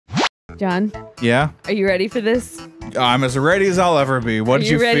John? Yeah? Are you ready for this? I'm as ready as I'll ever be. What did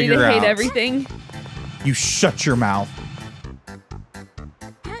you figure out? Are you ready to hate everything? You shut your mouth.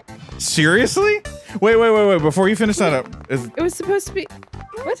 Seriously? Wait. Before you finish that up. It was supposed to be...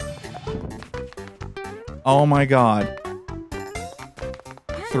 What? Oh my god.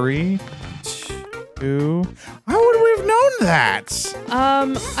 3, 2... How would we have known that?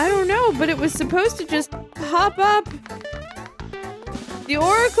 I don't know, but it was supposed to just pop up. The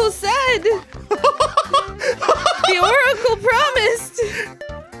Oracle said. The Oracle promised.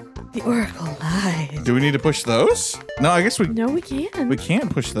 The Oracle lied. Do we need to push those? No, I guess we... No, we can't. We can't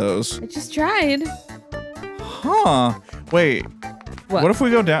push those. I just tried. Huh. Wait. What? What if we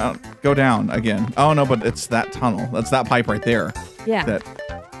go down? Go down again. Oh, no, but it's that tunnel. That's that pipe right there. Yeah. That...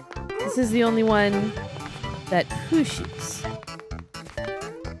 This is the only one that pushes.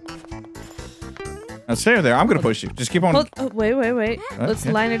 Now stay there. I'm going to push you. Just keep on... Oh, wait. Let's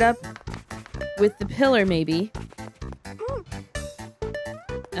line it up with the pillar, maybe.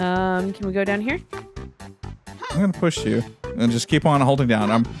 Can we go down here? I'm going to push you. And just keep on holding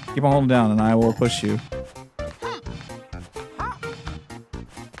down. Keep on holding down, and I will push you.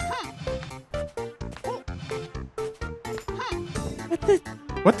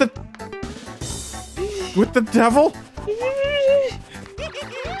 What the? With the devil?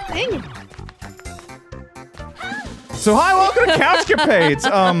 Dang it. So hi, welcome to CouchCapades.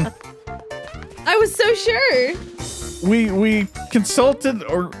 I was so sure. We consulted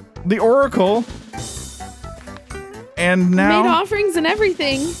the Oracle, and now made offerings and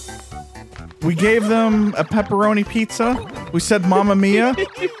everything. we gave them a pepperoni pizza. We said "Mamma Mia."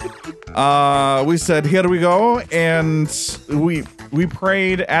 We said "Here we go," and we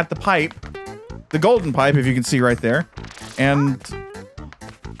prayed at the pipe, the golden pipe, if you can see right there, and.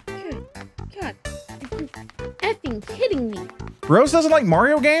 God, you're effing kidding me. Rose doesn't like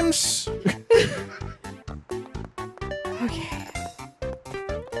Mario games? Okay.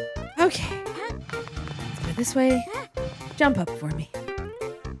 Let's go this way. Jump up for me.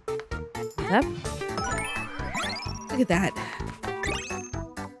 Up. Look at that.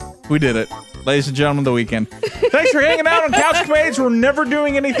 We did it. Ladies and gentlemen, the weekend. Thanks for hanging out on CouchCapades. We're never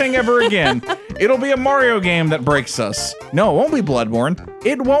doing anything ever again. It'll be a Mario game that breaks us. No, it won't be Bloodborne.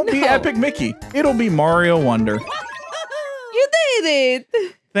 It won't be Epic Mickey. It'll be Mario Wonder. You did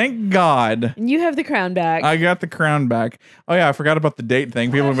it! Thank God. And you have the crown back. I got the crown back. Oh yeah, I forgot about the date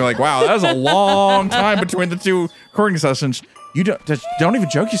thing. People will be like, wow, that was a long time between the two recording sessions. You don't even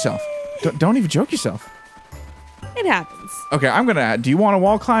joke yourself. Don't even joke yourself. It happens. Okay, I'm gonna add, do you want to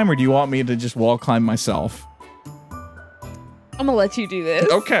wall climb or do you want me to just wall climb myself? I'm gonna let you do this.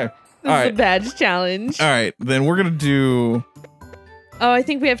 Okay. This is a badge challenge. All right, then we're gonna do... Oh, I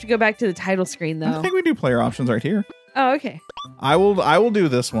think we have to go back to the title screen though. I think we do player options right here. Oh, okay. I will do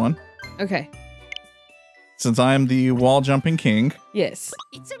this one. Okay. Since I am the wall jumping king. Yes.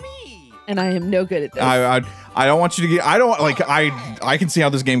 It's me. And I am no good at this. I don't want you to get... I don't like... I can see how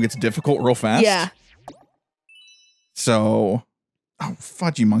this game gets difficult real fast. Yeah. So... Oh,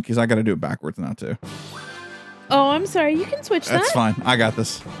 fudge you monkeys. I gotta do it backwards now too. Oh, I'm sorry. You can switch that. That's fine. I got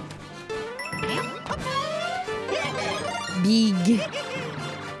this. Big.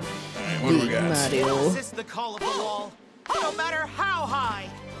 What do we got? Mario. Resist the call of the wall, no matter how high.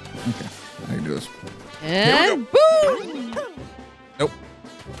 Okay. I can do this. And boom! Nope.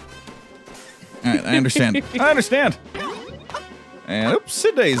 All right, I understand. I understand. And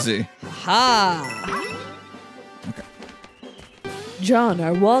oopsie daisy. Ha! Okay. John,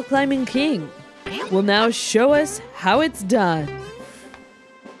 our wall climbing king, will now show us how it's done.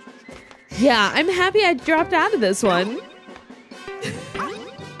 Yeah, I'm happy I dropped out of this one.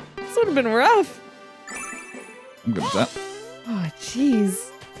 This would have been rough. I'm good with that. Oh,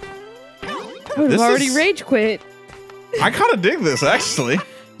 jeez. I would have already rage quit. I kind of dig this, actually.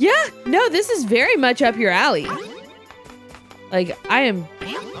 Yeah, no, this is very much up your alley. Like, I am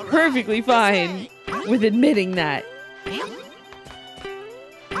perfectly fine with admitting that.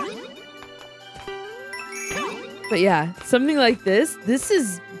 But yeah, something like this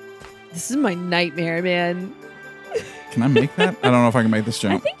is my nightmare, man. Can I make that? I don't know if I can make this I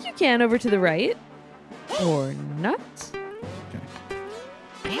jump. think you can over to the right. Or not.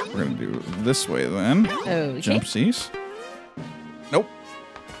 Okay. We're going to do it this way then. Okay. Jumpsies. Nope.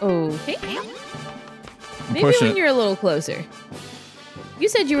 Okay. I'm Maybe pushing when it. you're a little closer. You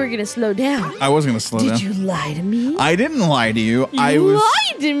said you were going to slow down. I was going to slow down. Did you lie to me? I didn't lie to you. I You was.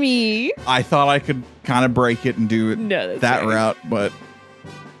 lied to me. I thought I could kind of break it and do it No, that's that right. route, but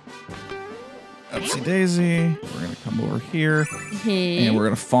upsie daisy. We're gonna come over here and we're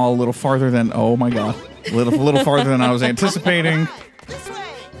gonna fall a little farther than. Oh my god, a little farther than I was anticipating. This way.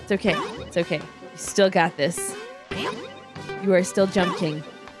 It's okay. It's okay. You still got this. You are still Jump King.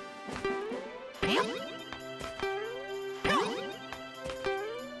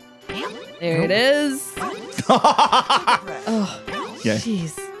 There it is. Oh, Yeah.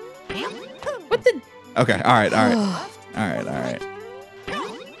 jeez. What the? Okay. All right. All right. All right. All right.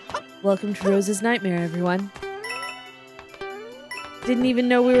 Welcome to Rose's Nightmare, everyone. Didn't even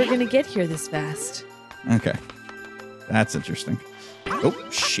know we were going to get here this fast. Okay. That's interesting. Oh,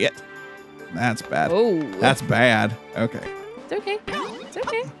 shit. That's bad. Oh. That's bad. Okay. It's okay. It's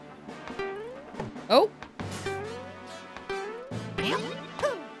okay. Oh.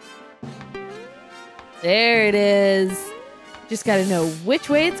 There it is. Just got to know which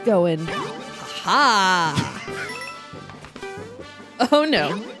way it's going. Ha! Oh,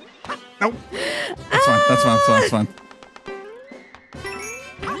 no. Nope. That's fine. That's fine. That's fine.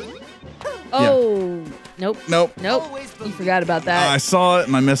 Oh. Nope. Nope. Nope. You forgot about I that. saw it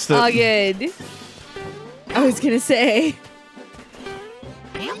and I missed it. All good. I was going to say.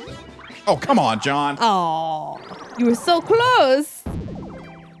 Oh, come on, John. Oh, you were so close.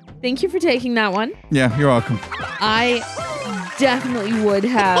 Thank you for taking that one. Yeah, you're welcome. I definitely would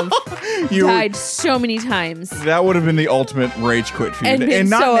have You died so many times. That would have been the ultimate rage quit feud. And been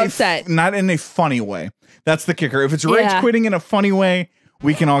not so in upset. Not in a funny way. That's the kicker. If it's rage Yeah. quitting in a funny way,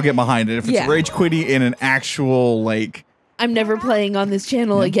 we can all get behind it. If it's Yeah. rage quitting in an actual, like... I'm never playing on this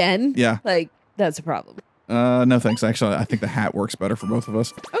channel again. Yeah. Like, that's a problem. No thanks. Actually, I think the hat works better for both of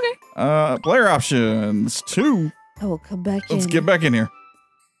us. Okay. Player options 2. I will come back in. Let's get back in here.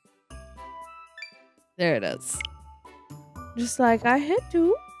 There it is. Just like I had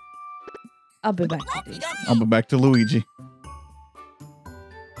to. I'll be back to this. I'll be back to Luigi.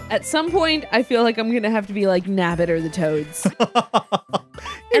 At some point, I feel like I'm going to have to be like Nabbit or the Toads. You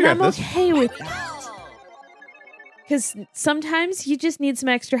And got I'm this. okay with that. Because sometimes you just need some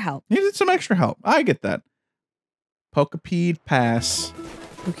extra help. You need some extra help. I get that. Pokepede pass.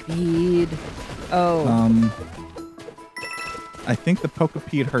 Pokepede. Oh. I think the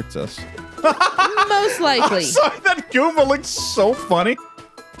Pokepede hurts us. Most likely. Sorry, that Goomba looks so funny.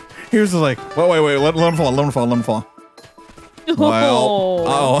 He was just like, wait, let him fall.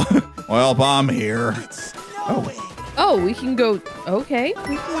 Well, well, I'm here. Oh, we can go. Okay,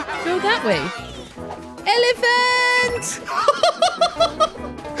 we can go that way. Elephant!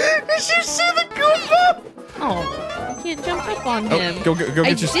 Did you see the Goomba? Oh, I can't jump up on him. Go get your...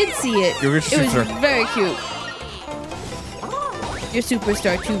 I did see it. Go get your It was superstar. very cute. Your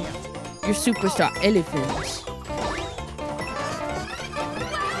superstar too. Your superstar elephant.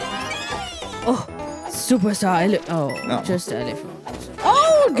 Oh, superstar elephant. Oh, No. just elephant.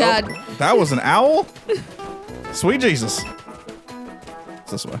 Oh God. That was an owl? Sweet Jesus.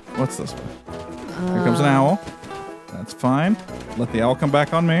 It's this way. What's this way? Here comes an owl. That's fine. Let the owl come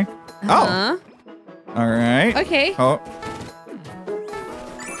back on me. Huh? Oh. All right. Okay. Oh.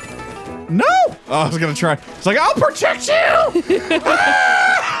 No! Oh, I was going to try. It's like, I'll protect you!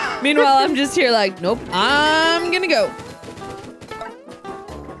 Meanwhile, I'm just here like, nope, I'm gonna go.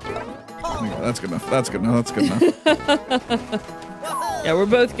 That's good enough. That's good enough. That's good enough. Yeah, we're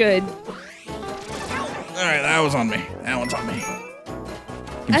both good. All right, that was on me. That one's on me.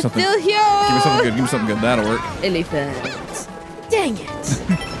 Give me I'm something. still here. Give me something good. Give me something good. That'll work. Elephant. Dang it.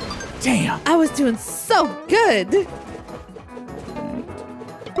 Damn. I was doing so good.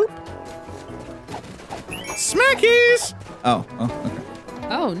 Boop. Smackies! Oh, okay.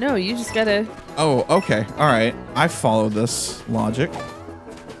 Oh, no, you just gotta... Oh, okay. All right. I follow this logic.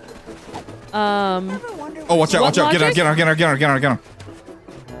 Oh, watch out, What watch out. Get on, logic? get on, get on, get on, get on, get on.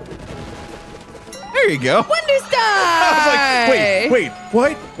 There you go. Wonder Star! I was like, wait,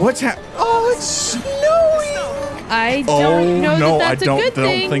 what? What's happening? Oh, it's snowing. I don't know no, that that's I don't, a good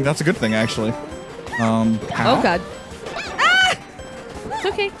thing. think that's a good thing, actually. How? Oh, God. Ah! It's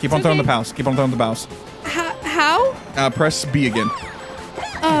okay. Keep on throwing the mouse. Keep on throwing the mouse. How? Press B again.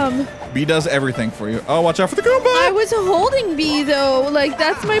 B does everything for you. Oh, watch out for the Goomba! I was holding B, though. Like,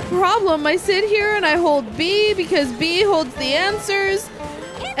 that's my problem. I sit here and I hold B because B holds the answers.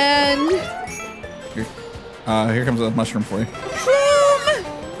 And... Here comes a mushroom for you. Boom!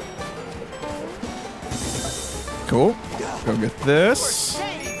 Cool. Go get this.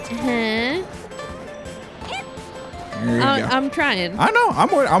 Huh? Here you go. I'm trying. I know. I'm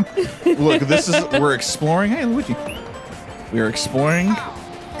look, this is we're exploring. Hey, Luigi. We are exploring.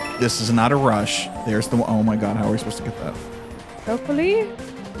 This is not a rush. There's the oh my god, how are we supposed to get that? Hopefully.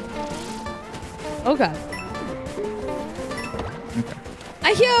 Oh god. Okay.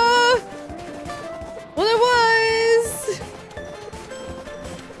 I hear. Well, it was.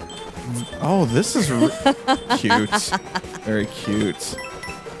 Oh, this is cute. Very cute.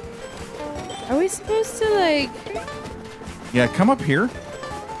 Are we supposed to like? Yeah, come up here.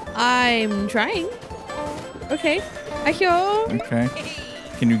 I'm trying. Okay. Ahyo. Okay.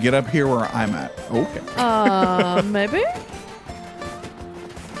 Can you get up here where I'm at? Okay. Maybe.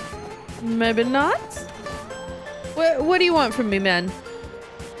 Maybe not. What do you want from me, man?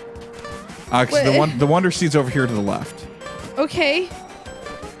 'Cause the wonder seed's over here to the left. Okay.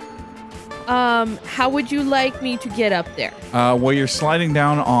 How would you like me to get up there? Well, you're sliding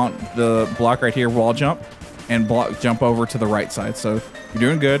down on the block right here, wall jump, and jump over to the right side. So you're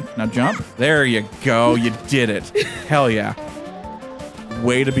doing good. Now jump. There you go. You did it. Hell yeah.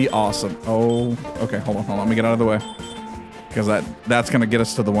 Way to be awesome. Oh, okay. Hold on. Let me get out of the way. Because that's going to get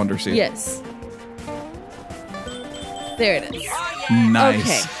us to the wonder seed. Yes. There it is.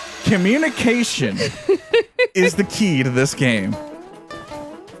 Nice. Okay. Communication is the key to this game.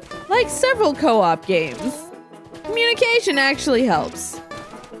 Like several co-op games, communication actually helps.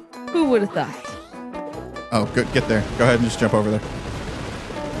 Who would have thought? Oh, good. Get there. Go ahead and just jump over there.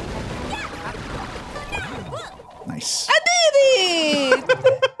 Nice. I did it!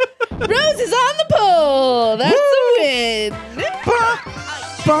 Rose is on the pole. That's a win.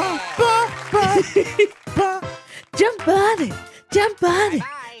 Jump on it. Jump on it.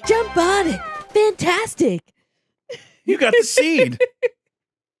 Jump on it. Fantastic. You got the seed.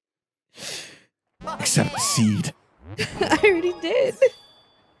 Accept the seed. I already did.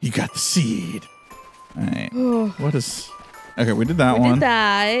 You got the seed. All right. What is... Okay, we did that one. We did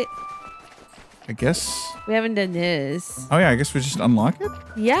that. I guess... We haven't done this. Oh, yeah, I guess we just unlock it?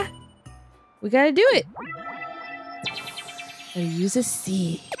 Yeah. We gotta do it. Gotta use a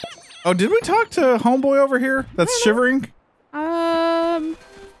seed. Oh, did we talk to homeboy over here that's shivering? I'm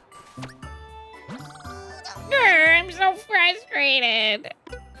so frustrated.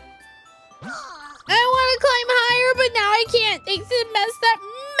 I want to climb higher, but now I can't thanks to the mess that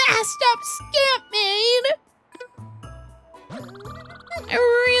messed up Scamp made. I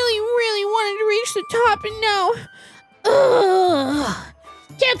really wanted to reach the top, and now... Ugh.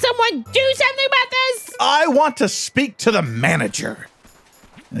 Can't someone do something about this? I want to speak to the manager.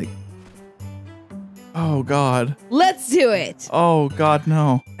 Like, oh, God. Let's do it. Oh, God,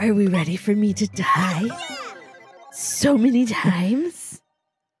 no. Are we ready for me to die? So many times?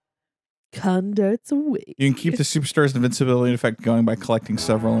 Condarts away. You can keep the superstar's invincibility effect going by collecting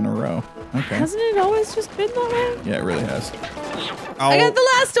several in a row. Okay. Hasn't it always just been that way? Yeah, it really has. Oh, I got the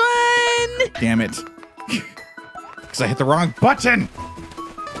last one! damn it. Because I hit the wrong button.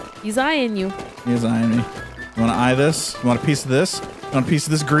 He's eyeing you. He's eyeing me. You want to eye this? You want a piece of this? You want a piece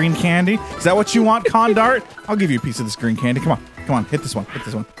of this green candy? Is that what you want, Condart? I'll give you a piece of this green candy. Come on. Come on. Hit this one. Hit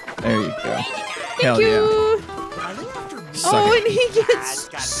this one. There you go. Hell yeah. Suck Oh, it. and he gets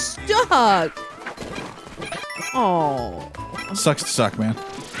stuck. Oh. Sucks to suck, man.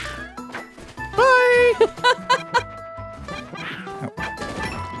 Bye.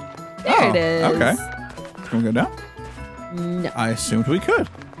 There it is. Okay. Can we go down? No. I assumed we could.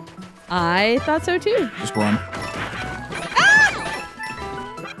 I thought so too. Just run.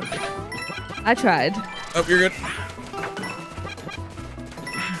 I tried. Oh, you're good.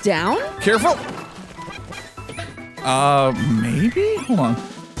 Down? Careful. Maybe? Hold on.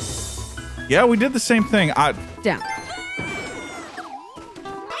 Yeah, we did the same thing. Down.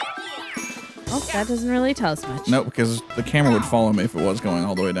 Oh, that doesn't really tell us much. No, because the camera would follow me if it was going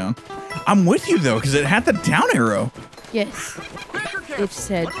all the way down. I'm with you, though, because it had the down arrow. Yes. It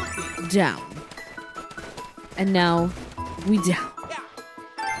said down. And now we down.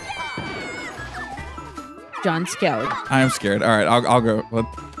 John's scared. I am scared. All right, I'll go.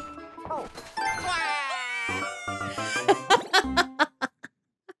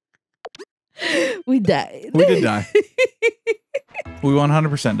 We died. We did die. We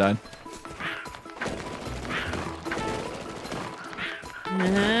 100% died.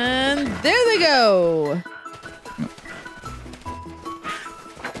 And there they go.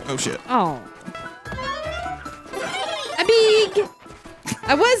 Oh, shit. Oh. I'm big.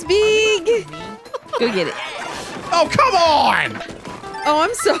 I was big. Go get it. Oh, come on! Oh,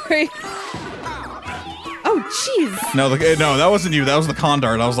 I'm sorry. Oh, jeez. No, no, that wasn't you. That was the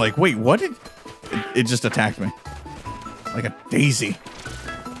Condart. I was like, wait, what did... It just attacked me. Like a daisy.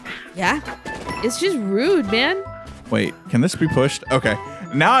 Yeah. It's just rude, man. Wait, can this be pushed? Okay.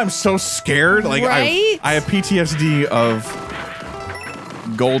 Now I'm so scared. Like, Right? I have PTSD of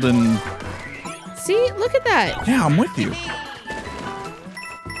golden... See? Look at that. Yeah, I'm with you.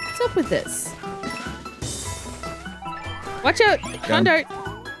 What's up with this? Watch out. Condart.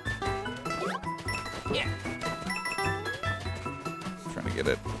 Trying to get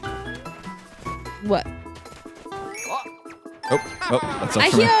it. What? Oh, that's up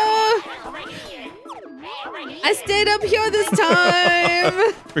for me. Ahyo! I stayed up here this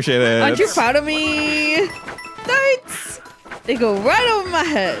time. Appreciate it. Aren't you proud of me? Darts. They go right over my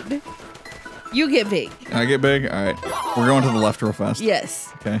head. You get big. I get big? All right. We're going to the left real fast.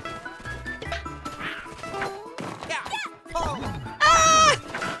 Yes. Okay.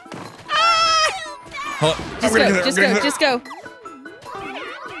 Just go.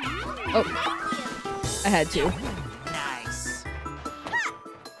 Oh, I had to. Nice.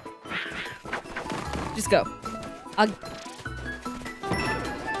 Just go.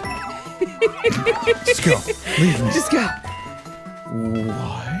 Just go. Leave me. Just go.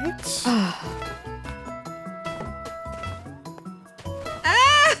 What?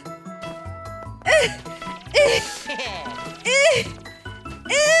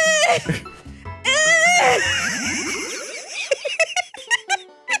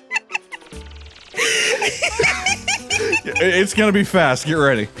 It's gonna be fast. Get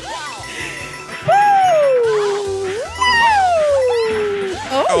ready.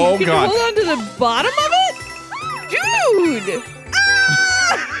 Oh, you can God. hold on to the bottom of it? Dude!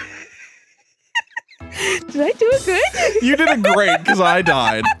 Did I do it good? You did it great because I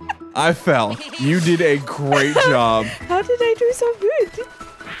died. I fell. You did a great job. How did I do so good?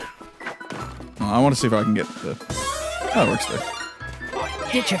 I want to see if I can get the... Oh, it works there.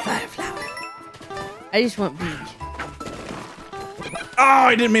 Get your fire flower. I just want B. Oh,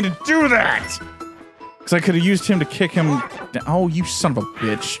 I didn't mean to do that! Because I could have used him to kick him down. Oh, you son of a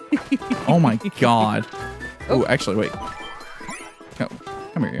bitch. Oh my god. Oh, actually, wait.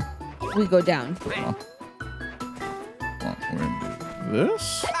 Come here, you. We go down. Hold on. We're going to do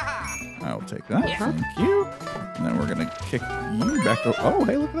this. I'll take that. Thank you. And then we're going to kick you back to... Oh,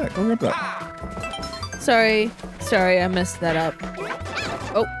 hey, look at that. Go grab that. Sorry, I messed that up.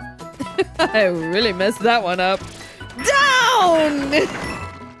 Oh, I really messed that one up. Down!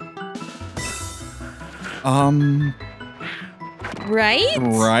 Right?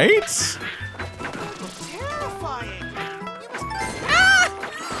 Right? Terrifying.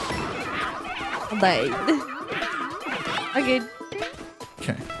 Like, okay,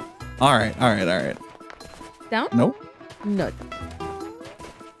 Okay. All right. down? Nope. No.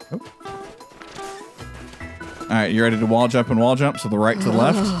 Nope. All right, you ready to wall jump and wall jump? So the right to the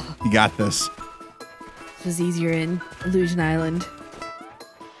left? You got this. This was easier in Illusion Island.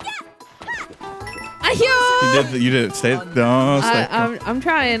 You did it. Stay. No, stay. I'm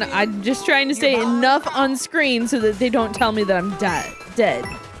trying. I'm just trying to stay enough on screen so that they don't tell me that I'm dead.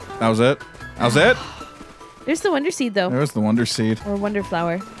 That was it? That was it? There's the Wonder Seed, though. There's the Wonder Seed. Or Wonder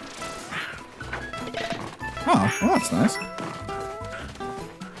Flower. Oh, well, that's nice.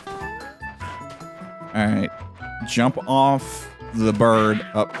 All right. Jump off the bird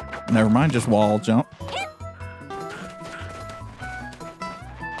up. Never mind, just wall jump.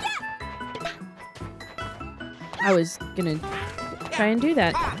 I was gonna try and do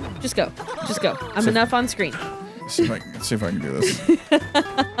that. Just go. I'm enough on screen. See if I can do this.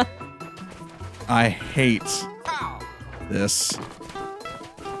 I hate this.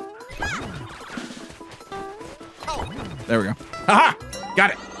 There we go. Aha!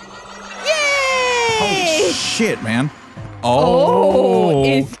 Got it. Yay! Holy shit, man. Oh,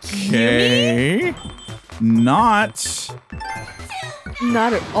 it's okay. Not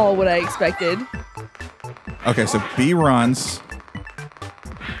at all what I expected. okay. So B runs,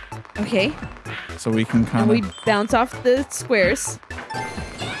 Okay. so we can And kind we of. bounce off the squares.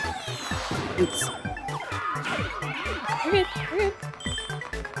 Oops. We're good.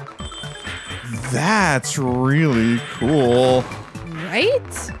 That's really cool.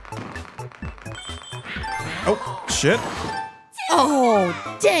 Right? Oh shit!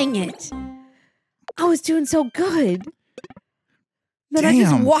 Oh, dang it. I was doing so good. Then I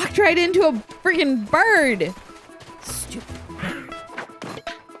just Damn. walked right into a freaking bird. Stupid.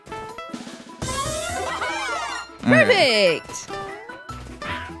 All right. Perfect.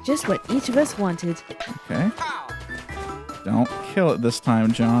 Just what each of us wanted. Okay. Don't kill it this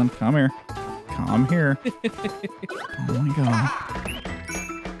time, John. Come here. Come here. Oh my god.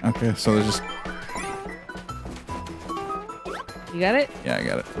 Okay, so there's just. You got it? Yeah, I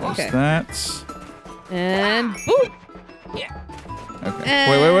got it. There's Okay. that. And boop. Okay.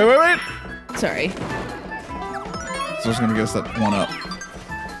 Wait. Sorry. So it's gonna get us that one up.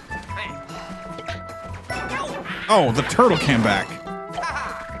 Oh, the turtle came back.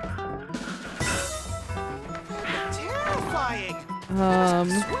 Terrifying.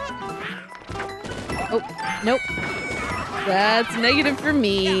 Oh, nope. That's negative for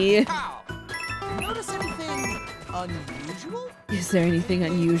me. Notice anything unusual? Is there anything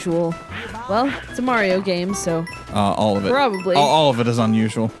unusual? Well, it's a Mario game, so All of it. Probably. All of it is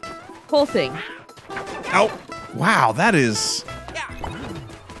unusual. whole thing. Ow! Wow, that is...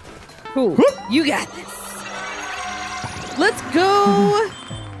 Cool. You got this. Let's go.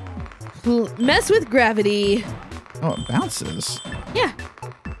 Mess with gravity. Oh, it bounces. Yeah.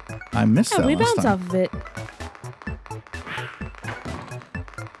 I missed that We last bounce time. off of it.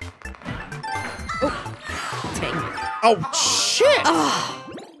 Oh. Dang it. Oh, shit! Oh.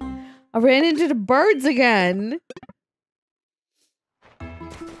 I ran into the birds again.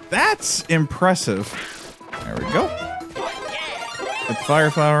 That's impressive. There we go. With the fire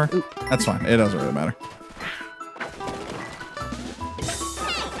flower. Ooh. That's fine. It doesn't really matter.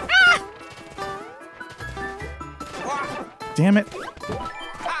 Damn it.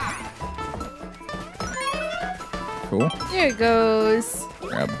 Cool. There it goes.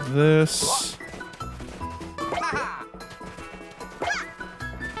 Grab this.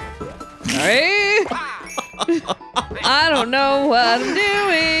 Sorry. I don't know what I'm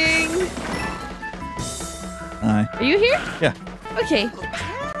doing. Are you here? Yeah. Okay.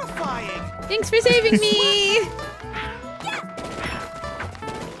 Terrifying. Thanks for saving me.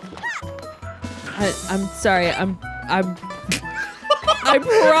 I'm sorry. I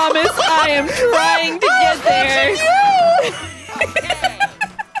promise I am trying to get there.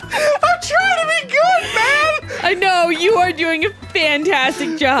 I'm trying to be good, man! I know you are doing a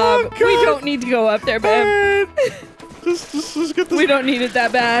fantastic job. Oh, We God. don't need to go up there, babe. Just get this. We don't need it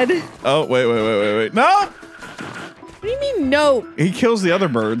that bad. Oh, wait. No! What do you mean, no? He kills the other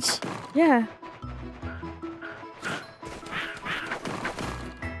birds. Yeah.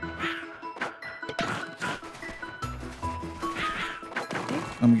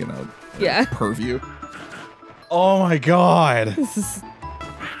 I'm gonna Yeah. purview. Oh my god. This is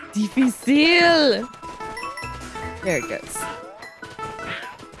difficile. There it goes.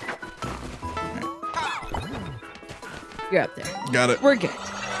 You're up there. Got it. We're good.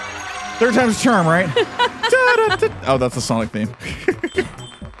 Third time's a charm, right? Oh, that's the Sonic theme.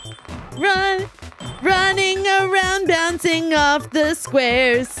 Running around, bouncing off the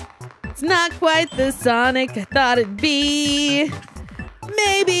squares. It's not quite the Sonic I thought it'd be.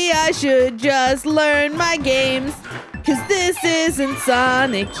 Maybe I should just learn my games, 'cause this isn't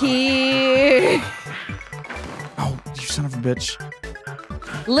Sonic here. Oh, you son of a bitch.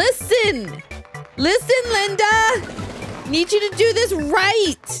 Listen, Linda. Need you to do this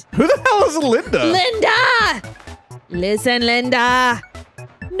right. Who the hell is Linda? Linda! Listen, Linda.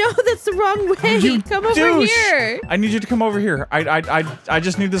 No, that's the wrong way. You Come over douche. here. I need you to come over here. I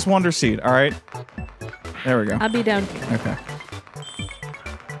just need this wonder seed, all right? There we go. I'll be down. Okay.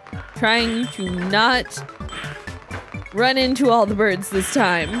 Trying to not run into all the birds this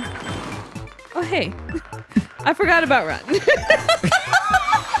time. Oh, hey. I forgot about run.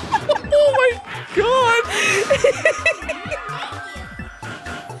 Oh my god!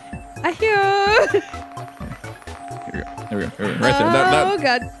 I hear. There we go. Right there. Oh,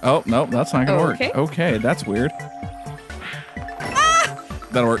 God. Oh, no, that's not gonna Okay. work. Okay, that's weird.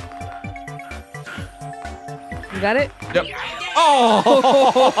 That'll work. You got it? Yep.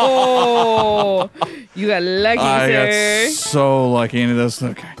 Oh! You got lucky, I sir. got so lucky into this.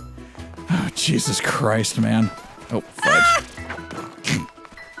 Okay. Oh, Jesus Christ, man. Oh, fudge.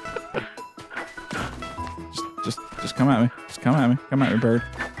 Just come at me. Just come at me. Come at me, bird.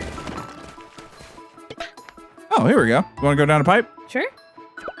 Oh, here we go. You want to go down a pipe? Sure.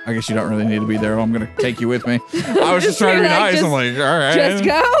 I guess you don't really need to be there. I'm going to take you with me. I was just trying to be Like, nice. I'm like, all right. Just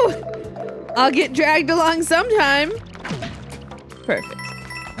go. I'll get dragged along sometime. Perfect.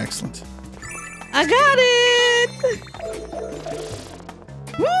 Excellent. I got it.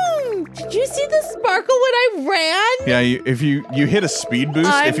 Did you see the sparkle when I ran? Yeah, if you hit a speed boost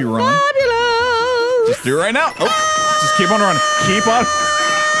if you run. Fabulous. Just do it right now. Oh, just keep on running. Keep on.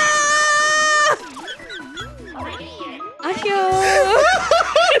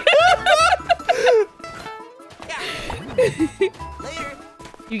 Later.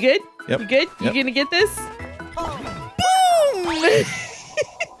 You good? Yep. You good? You Yep. gonna get this?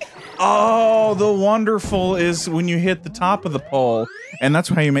 Oh, the wonderful is when you hit the top of the pole, and that's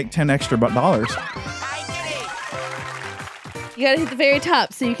how you make 10 extra dollars. I did it. You gotta hit the very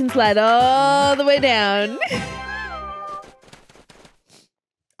top so you can slide all the way down.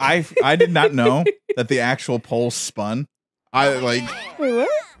 I did not know that the actual pole spun. Wait, what?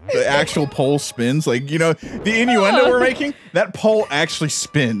 The actual pole spins. Like, you know, the innuendo we're making, that pole actually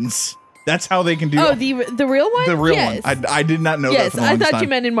spins. That's how they can do Oh, the real one? the real Yes. one. I did not know that Yes, for the I longest thought time. you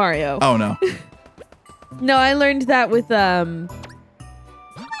meant in Mario. Oh, no. No, I learned that with I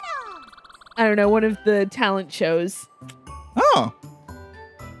don't know, one of the talent shows. Oh.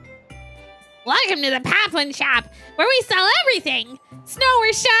 Welcome to the Poplin Shop, where we sell everything. Snow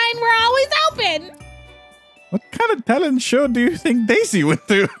or shine, we're always open. What kind of talent show do you think Daisy went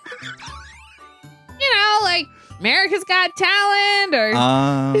through? You know, like America's Got Talent or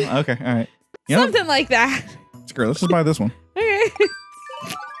Okay, all right. You know, something like that. screw it, let's just buy this one. Okay.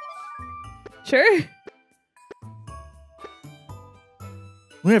 Sure.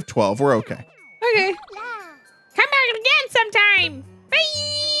 We have 12. We're okay. Okay. Come back again sometime.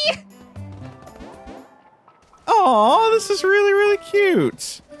 Bye. Oh, this is really, really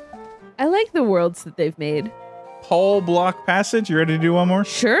cute. I like the worlds that they've made. Pole block passage. You ready to do one more?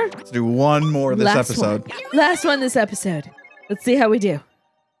 Sure. Let's do one more this episode. Last one this episode. Let's see how we do.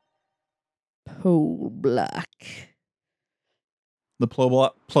 Pole block. The plow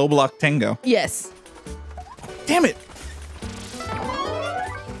block tango. Yes. Damn it.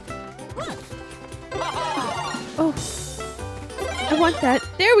 Oh. I want that.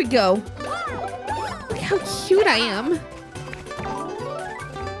 There we go. Look how cute I am.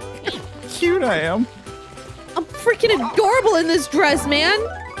 Cute I am. I'm freaking adorable in this dress, man.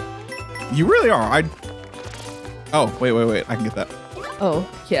 You really are. Oh, wait. I can get that. Oh,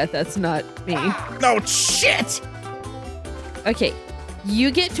 yeah, that's not me. No, shit. Okay.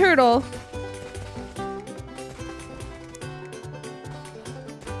 You get turtle.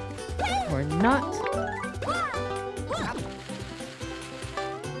 Or not.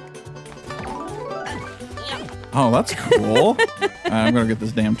 Oh, that's cool. I'm going to get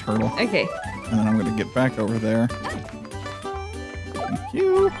this damn turtle. Okay. And then I'm going to get back over there. Thank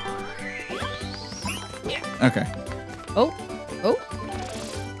you. Okay. Oh. Oh.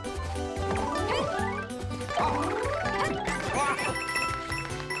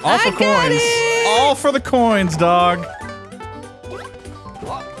 All for I got coins. it! All for the coins, dog.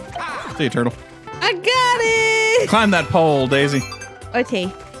 See you, turtle. I got it! Climb that pole, Daisy.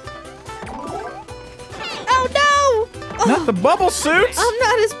 Okay. Oh, no! Oh, Not the bubble suits. I'm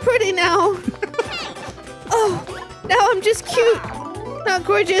not as pretty now. Oh, now I'm just cute. Not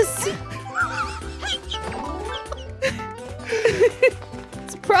gorgeous.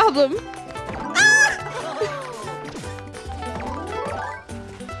 It's a problem.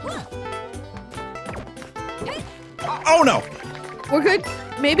 Oh, no. We're good.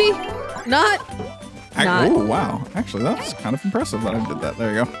 Maybe. Not. Not. Oh, wow. Actually, that's kind of impressive that I did that.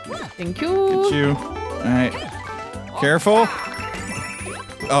 There you go. Thank you. Get you. All right. Careful.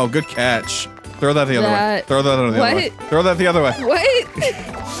 Oh, good catch. Throw that the other way. Throw that the other way. Throw that the other way. What?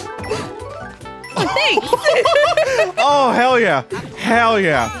 Oh, thanks. Oh, hell yeah. Hell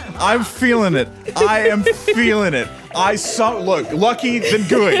yeah. I'm feeling it. I am feeling it. Look, lucky than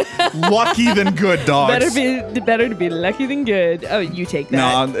good. Lucky than good, dogs. Better to be lucky than good. Oh, you take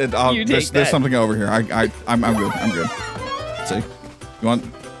that. No, there's something over here. I'm good. I'm good. Let's see. You want?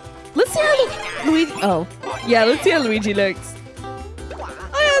 Let's see how Luigi. Oh, yeah. Let's see how Luigi looks.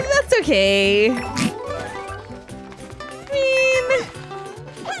 Oh, yeah, that's okay. I mean.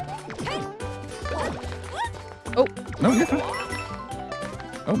 Oh. No, you're fine.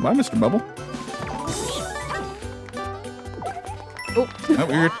 Oh, bye, Mr. Bubble. Oh. No,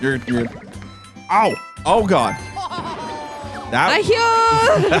 you're. Ow! Oh God. That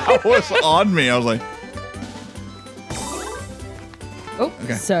was on me. I was like. Oh,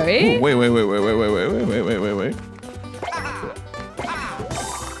 Okay. sorry. Ooh, wait.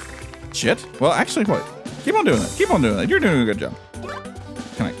 Shit. Well, actually, what? Keep on doing that. Keep on doing that. You're doing a good job.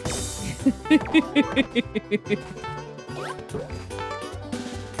 Can I?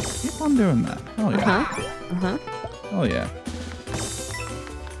 Keep on doing that. Hell yeah. Hell yeah.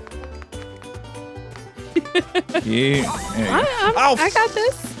 Yeah. I got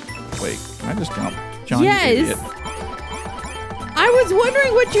this. Wait, can I just jump? John, Yes. you idiot. I was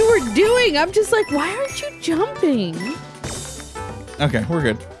wondering what you were doing. I'm just like, why aren't you jumping? Okay, we're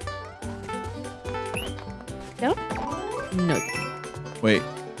good. Yep. No. Wait.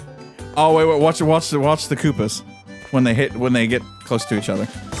 Oh wait. Watch the Koopas when they get close to each other.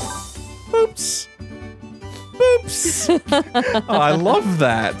 Oops. Oops. Oh, I love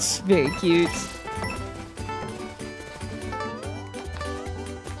that. Very cute.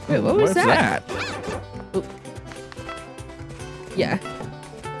 Wait, what was that? Oh. Yeah.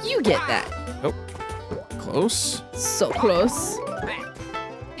 You get that. Oh. Close. So close.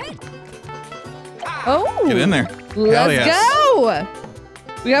 Oh. Get in there. Let's yes. go.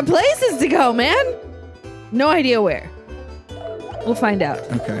 We got places to go, man. No idea where. We'll find out.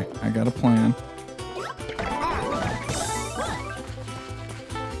 Okay, I got a plan.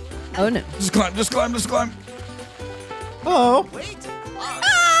 Oh no. Just climb. Oh.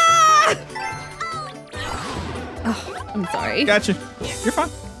 Oh, I'm sorry. Gotcha. You're fine.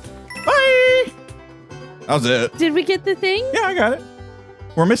 Bye. That was it. Did we get the thing? Yeah, I got it.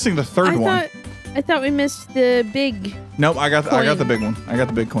 We're missing the third one. I thought we missed the big. Nope, I got coin. the big one. I got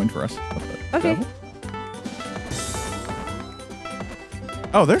the big coin for us. Okay. Devil.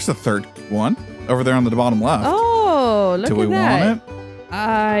 Oh, there's the third one over there on the bottom left. Oh, look Do we at that. want it?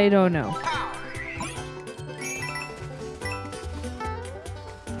 I don't know.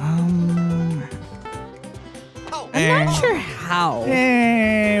 I'm not sure how.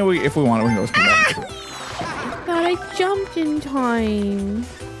 If we want it, we can always come back. But I jumped in time.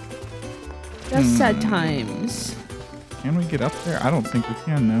 Just sad times. Can we get up there? I don't think we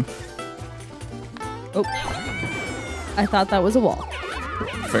can now. Oh. I thought that was a wall.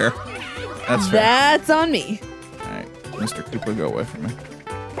 Fair. That's fair. That's on me. All right, Mr. Koopa, go away from me.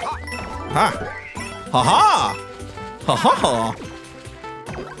 Ha! Ha ha! Ha ha ha!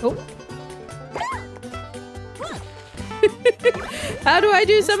 Oh. How do I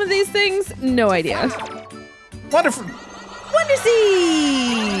do some of these things? No idea. Wonderful! Wonder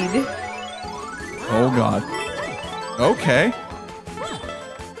Seed! Oh god. Okay.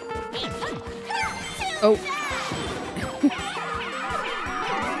 Oh.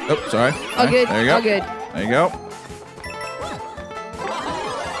 Oh, sorry. All good. There you go. All good. There you go.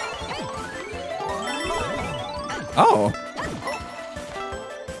 Oh.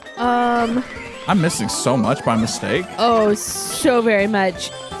 I'm missing so much by mistake. Oh, so very much.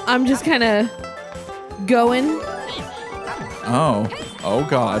 I'm just kind of going. Oh. Oh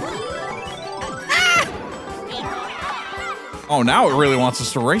god. Ah! Oh, now it really wants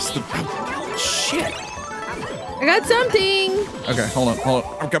us to race the... Shit. I got something. Okay, hold on.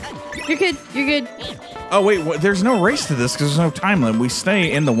 Okay. You're good. You're good. Oh, wait. There's no race to this because there's no time limit. We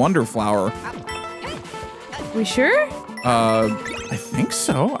stay in the Wonder Flower. We sure? I think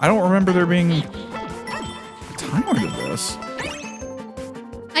so. I don't remember there being a timer to this.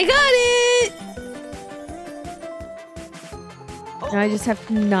 I got it. Now I just have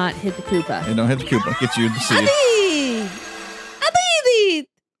to not hit the Koopa. Hey, don't hit the Koopa. Get you the seed.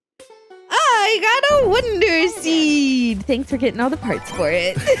 I got a Wonder Seed. Thanks for getting all the parts for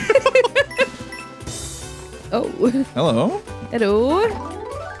it. Oh. Hello. Hello.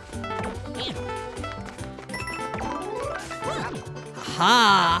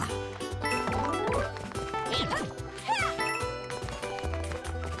 Ha.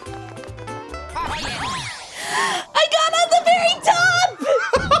 I got on the very top.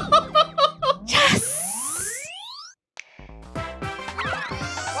 Yes.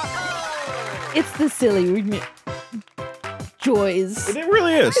 It's the silly joys. It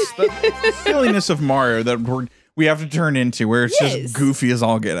really is. The silliness of Mario that we have to turn into where it's Yes. just goofy as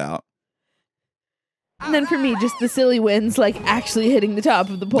all get out. And then for me, just the silly wins, like actually hitting the top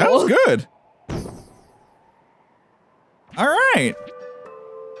of the pole. That was good. All right.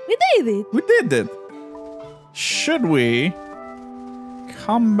 We did it. We did it. Should we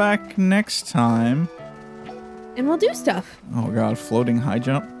come back next time? And we'll do stuff. Oh god, floating high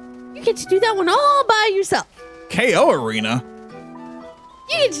jump. You get to do that one all by yourself. KO Arena.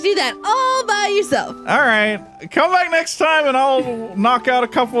 You get to do that all by yourself. All right. Come back next time and I'll knock out a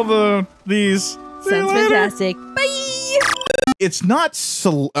couple of these. See you Sounds later. fantastic. Bye. It's not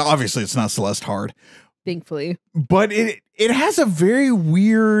obviously it's not Celeste hard, Thankfully. but it has a very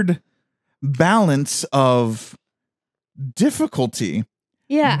weird balance of difficulty.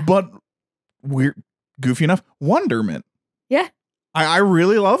 Yeah. But weird, goofy enough, wonderment. Yeah. I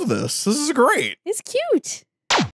really love this. This is great. It's cute.